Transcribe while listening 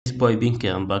boy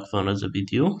Binky. I'm back for another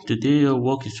video. Today I'll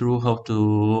walk you through how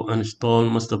to install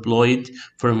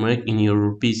Metasploit-Framework in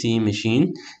your PC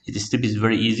machine. The step is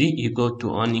very easy. You go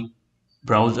to any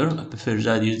browser. I prefer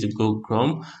that use the Google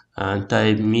Chrome and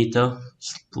type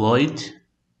Metasploit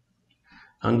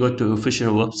and go to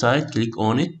official website. Click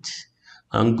on it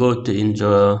and go to in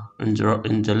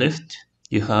the left.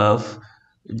 You have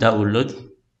download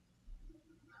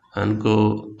and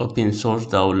go open source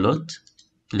download.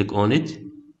 Click on it.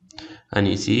 And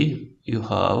you see you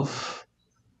have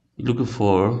looking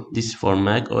for this for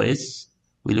Mac OS.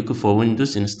 We're looking for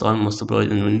Windows. Install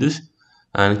Metasploit in Windows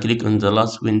and click on the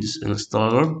last Windows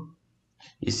installer.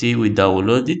 You see we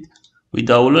downloaded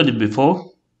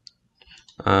before,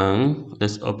 and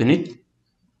let's open it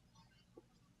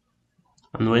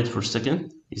and wait for a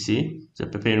second. You see they're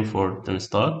preparing for the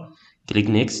install. Click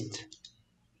next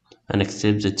and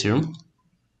accept the term.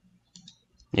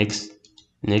 Next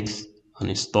and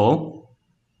install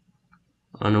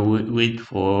and wait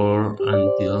for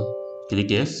until click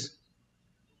yes.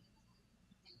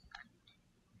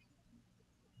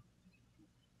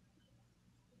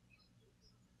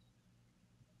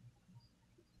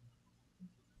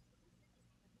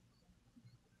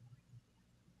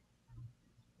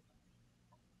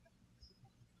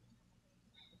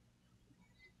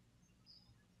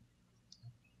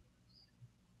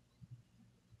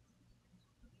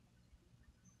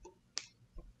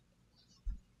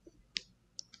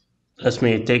 That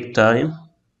may take time.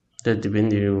 That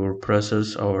depends on your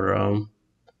process or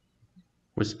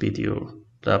with speed your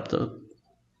laptop.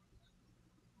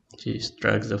 Just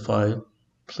drag the file.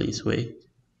 Please wait.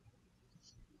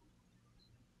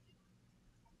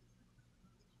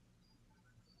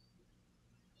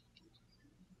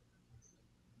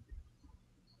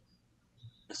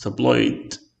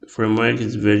 Metasploit framework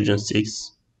is version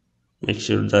 6. Make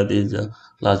sure that is the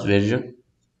last version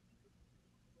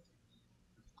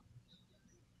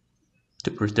to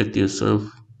protect yourself,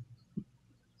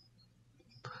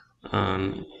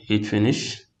 and hit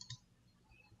finish.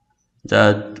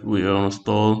 That we will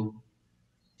install.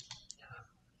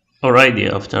 Alrighty,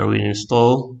 after we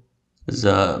install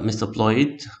the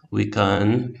Metasploit, we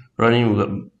can run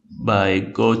it by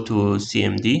go to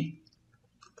CMD,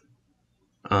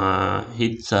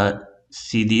 hit that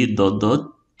cd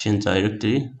dot change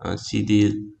directory and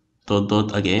cd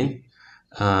dot again,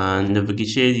 and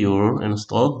navigate your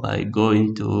install by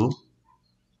going to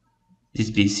this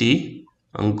PC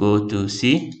and go to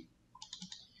C.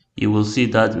 You will see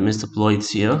that Metasploit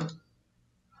here,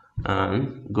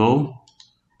 and go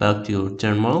back to your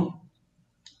terminal.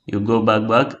 You go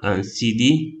back and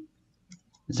cd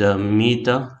the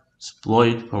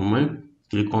Metasploit framework.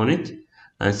 Click on it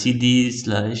and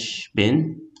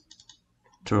cd/bin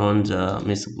to run the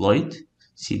Metasploit.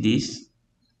 cd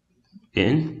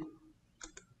bin,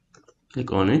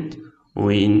 click on it.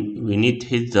 We need to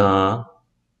hit the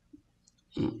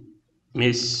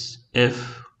misf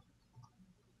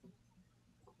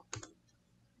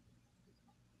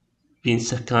bin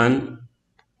second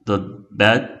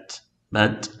bat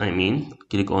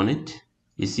click on it.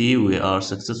 You see we are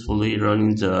successfully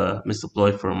running the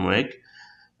Metasploit framework.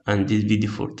 And this video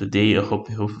for today I hope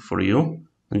helpful for you,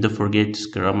 and don't forget to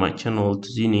subscribe my channel to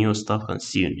see new stuff, and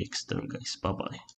see you next time guys. Bye bye.